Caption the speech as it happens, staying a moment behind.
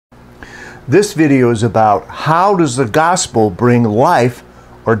This video is about how does the gospel bring life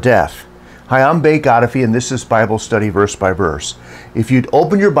or death. Hi, I'm Bay Godefee, and this is Bible study verse by verse. If you'd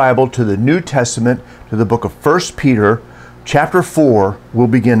open your Bible to the New Testament, to the book of 1 Peter, chapter 4, we'll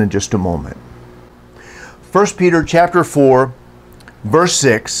begin in just a moment. 1 Peter chapter 4, verse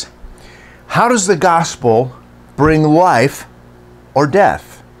 6, how does the gospel bring life or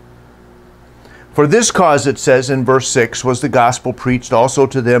death? For this cause, it says in verse 6, was the gospel preached also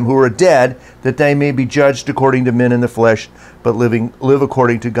to them who are dead, that they may be judged according to men in the flesh, but live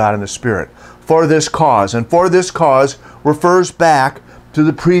according to God in the Spirit. For this cause. And for this cause refers back to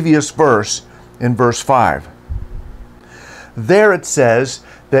the previous verse in verse 5. There it says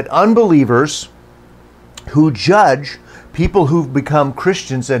that unbelievers who judge people who've become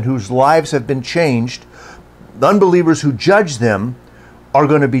Christians and whose lives have been changed, the unbelievers who judge them are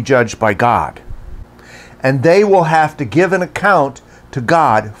going to be judged by God. And they will have to give an account to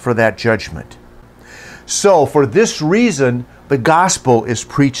God for that judgment. So for this reason, the gospel is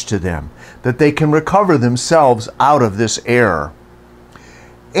preached to them, that they can recover themselves out of this error.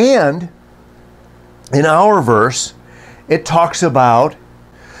 And in our verse, it talks about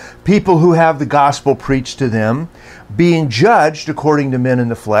people who have the gospel preached to them being judged according to men in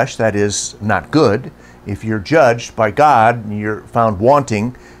the flesh. That is not good. If you're judged by God and you're found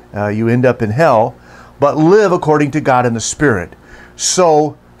wanting, you end up in hell. But live according to God in the Spirit.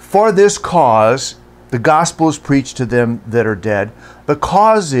 So, for this cause, the gospel is preached to them that are dead. The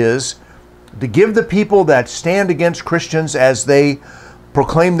cause is to give the people that stand against Christians as they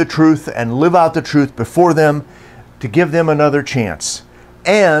proclaim the truth and live out the truth before them, to give them another chance.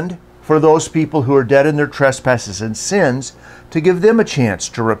 And for those people who are dead in their trespasses and sins, to give them a chance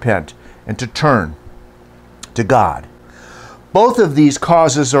to repent and to turn to God. Both of these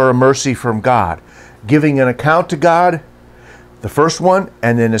causes are a mercy from God. Giving an account to God, the first one,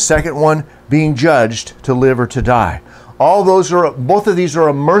 and then the second one, being judged to live or to die. Both of these are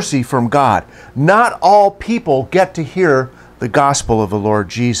a mercy from God. Not all people get to hear the gospel of the Lord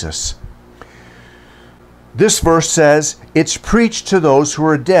Jesus. This verse says, it's preached to those who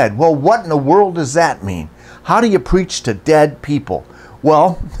are dead. Well, what in the world does that mean? How do you preach to dead people?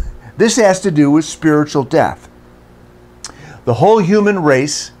 Well, this has to do with spiritual death. The whole human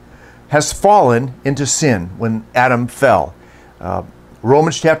race has fallen into sin when Adam fell.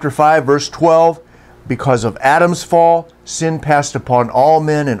 Romans chapter 5, verse 12, because of Adam's fall, sin passed upon all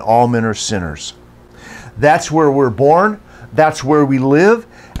men, and all men are sinners. That's where we're born. That's where we live.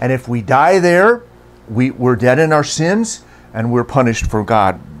 And if we die there, we're dead in our sins, and we're punished for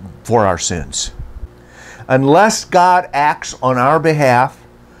God for our sins. Unless God acts on our behalf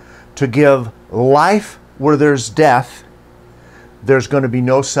to give life where there's death, there's going to be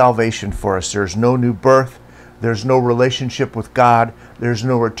no salvation for us. There's no new birth. There's no relationship with God. There's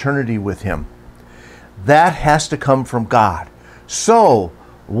no eternity with Him. That has to come from God. So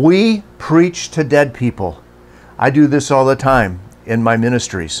we preach to dead people. I do this all the time in my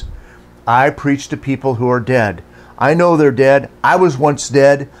ministries. I preach to people who are dead. I know they're dead. I was once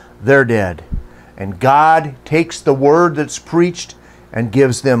dead. They're dead. And God takes the word that's preached and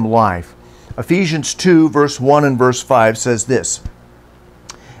gives them life. Ephesians 2, verse 1 and verse 5 says this,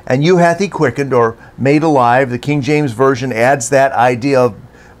 and you hath He quickened, or made alive. The King James Version adds that idea of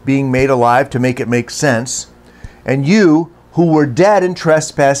being made alive to make it make sense. And you who were dead in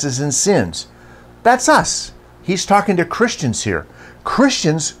trespasses and sins. That's us. He's talking to Christians here.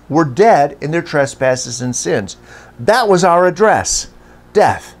 Christians were dead in their trespasses and sins. That was our address,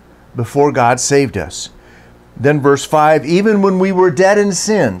 death, before God saved us. Then verse 5, even when we were dead in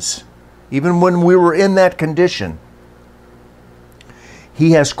sins, even when we were in that condition,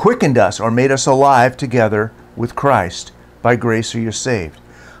 He has quickened us, or made us alive together with Christ. By grace are you saved.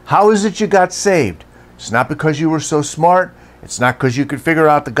 How is it you got saved? It's not because you were so smart. It's not because you could figure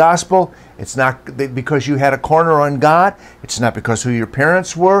out the gospel. It's not because you had a corner on God. It's not because who your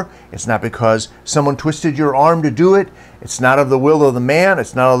parents were. It's not because someone twisted your arm to do it. It's not of the will of the man.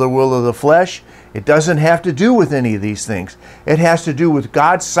 It's not of the will of the flesh. It doesn't have to do with any of these things. It has to do with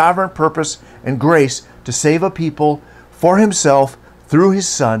God's sovereign purpose and grace to save a people for Himself through His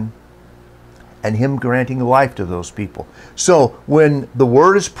Son, and Him granting life to those people. So when the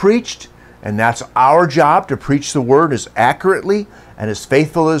word is preached, and that's our job, to preach the word as accurately and as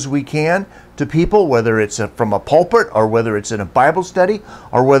faithful as we can to people, whether it's from a pulpit, or whether it's in a Bible study,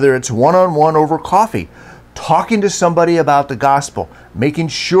 or whether it's one-on-one over coffee, talking to somebody about the gospel, making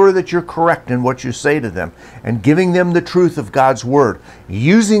sure that you're correct in what you say to them, and giving them the truth of God's word,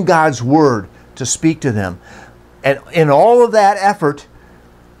 using God's word to speak to them. And in all of that effort,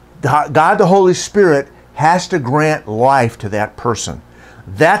 God the Holy Spirit has to grant life to that person.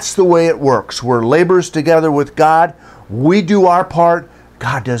 That's the way it works. We're laborers together with God. We do our part.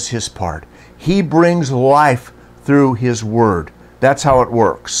 God does his part. He brings life through his word. That's how it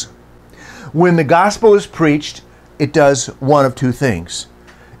works. When the gospel is preached, it does one of two things.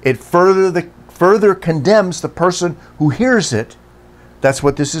 It further condemns the person who hears it. That's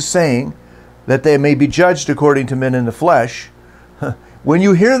what this is saying, that they may be judged according to men in the flesh. When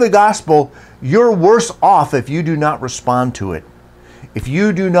you hear the gospel, you're worse off if you do not respond to it, if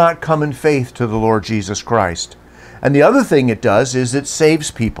you do not come in faith to the Lord Jesus Christ. And the other thing it does is it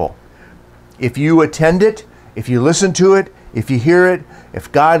saves people. If you attend it, if you listen to it, if you hear it,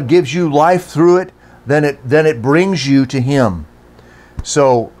 if God gives you life through it, then it brings you to him.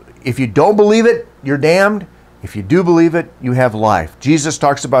 So if you don't believe it, you're damned. If you do believe it, you have life. Jesus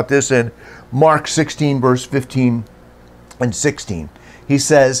talks about this in Mark 16, verse 15 and 16. He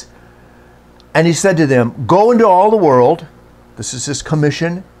says, and he said to them, go into all the world, this is his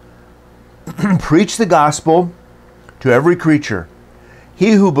commission, preach the gospel to every creature.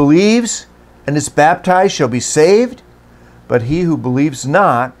 He who believes and is baptized shall be saved, but he who believes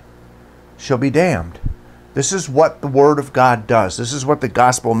not shall be damned. This is what the Word of God does. This is what the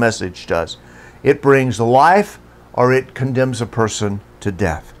gospel message does. It brings life or it condemns a person to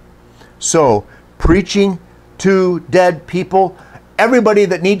death. So, preaching to dead people, everybody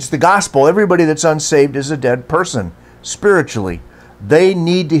that needs the gospel, everybody that's unsaved is a dead person spiritually. They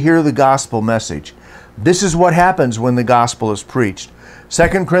need to hear the gospel message. This is what happens when the gospel is preached. 2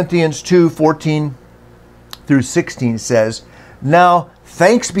 Corinthians 2, 14 through 16 says, now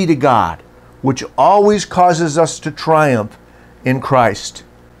thanks be to God, which always causes us to triumph in Christ,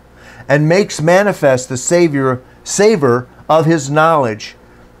 and makes manifest the savor of his knowledge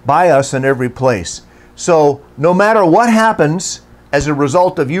by us in every place. So no matter what happens as a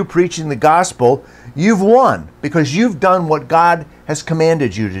result of you preaching the gospel, you've won because you've done what God has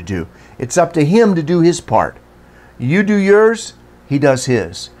commanded you to do. It's up to him to do his part. You do yours, he does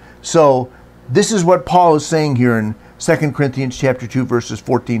his. So this is what Paul is saying here in 2 Corinthians chapter 2, verses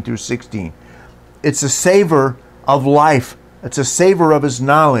 14 through 16. It's a savor of life. It's a savor of his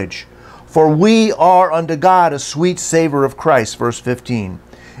knowledge. For we are unto God a sweet savor of Christ, verse 15,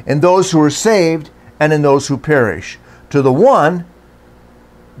 in those who are saved and in those who perish. To the one,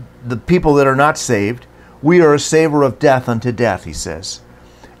 the people that are not saved, we are a savor of death unto death, he says.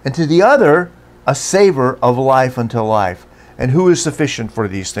 And to the other, a savor of life unto life. And who is sufficient for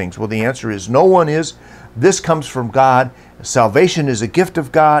these things? Well, the answer is no one is. This comes from God. Salvation is a gift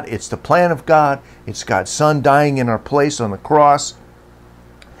of God. It's the plan of God. It's God's Son dying in our place on the cross.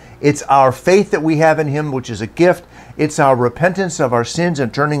 It's our faith that we have in him, which is a gift. It's our repentance of our sins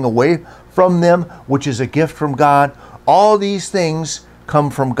and turning away from them, which is a gift from God. All these things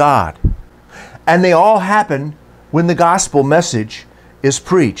come from God. And they all happen when the gospel message is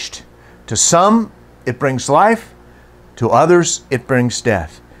preached. To some, it brings life. To others, it brings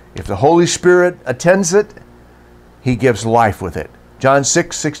death. If the Holy Spirit attends it, he gives life with it. John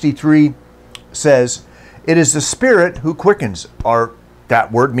 6:63 says, it is the Spirit who quickens, or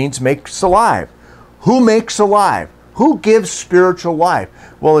that word means makes alive. Who makes alive? Who gives spiritual life?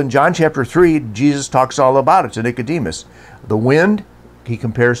 Well, in John chapter 3, Jesus talks all about it to Nicodemus. The wind, he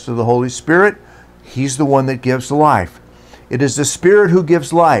compares to the Holy Spirit. He's the one that gives life. It is the Spirit who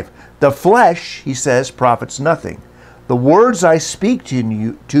gives life. The flesh, he says, profits nothing. The words I speak to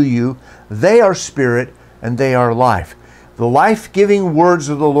you, they are spirit and they are life. The life-giving words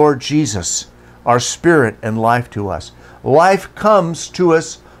of the Lord Jesus are spirit and life to us. Life comes to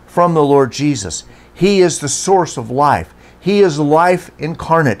us from the Lord Jesus. He is the source of life. He is life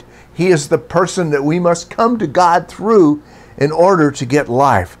incarnate. He is the person that we must come to God through in order to get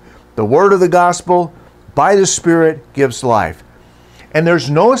life. The word of the gospel by the Spirit gives life. And there's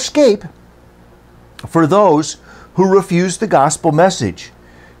no escape for those who refuse the gospel message.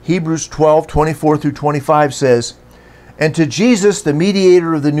 Hebrews 12, 24 through 25 says, and to Jesus, the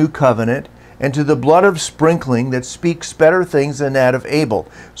mediator of the new covenant, and to the blood of sprinkling that speaks better things than that of Abel.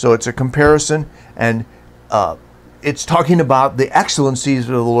 So it's a comparison, and it's talking about the excellencies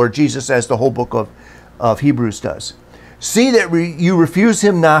of the Lord Jesus, as the whole book of Hebrews does. See that you refuse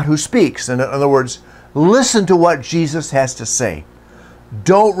him not who speaks. In other words, listen to what Jesus has to say.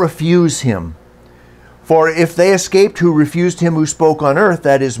 Don't refuse him. For if they escaped who refused him who spoke on earth,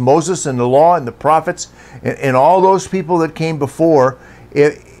 that is Moses and the law and the prophets and all those people that came before,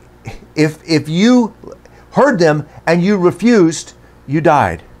 if you heard them and you refused, you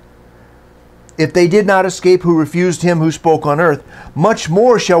died. If they did not escape who refused him who spoke on earth, much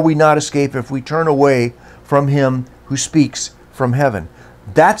more shall we not escape if we turn away from him who speaks from heaven.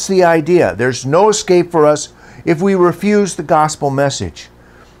 That's the idea. There's no escape for us if we refuse the gospel message.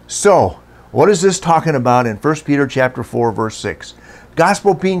 So, what is this talking about in 1 Peter chapter 4, verse 6?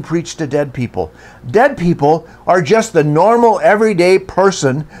 Gospel being preached to dead people. Dead people are just the normal, everyday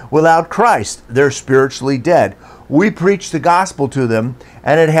person without Christ. They're spiritually dead. We preach the gospel to them,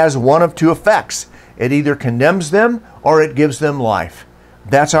 and it has one of two effects. It either condemns them or it gives them life.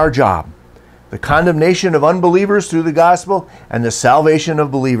 That's our job. The condemnation of unbelievers through the gospel and the salvation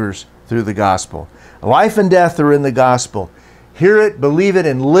of believers through the gospel. Life and death are in the gospel. Hear it, believe it,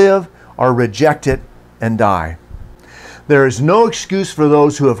 and live, or reject it and die. There is no excuse for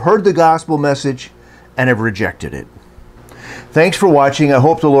those who have heard the gospel message and have rejected it. Thanks for watching. I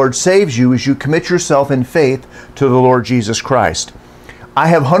hope the Lord saves you as you commit yourself in faith to the Lord Jesus Christ. I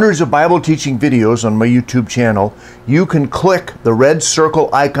have hundreds of Bible teaching videos on my YouTube channel. You can click the red circle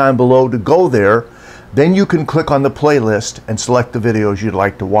icon below to go there. Then you can click on the playlist and select the videos you'd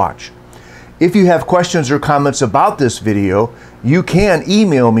like to watch. If you have questions or comments about this video, you can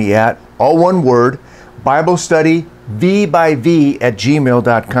email me at, all one word,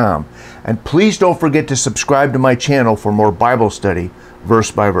 BibleStudyV@gmail.com. And please don't forget to subscribe to my channel for more Bible study, verse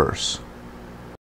by verse.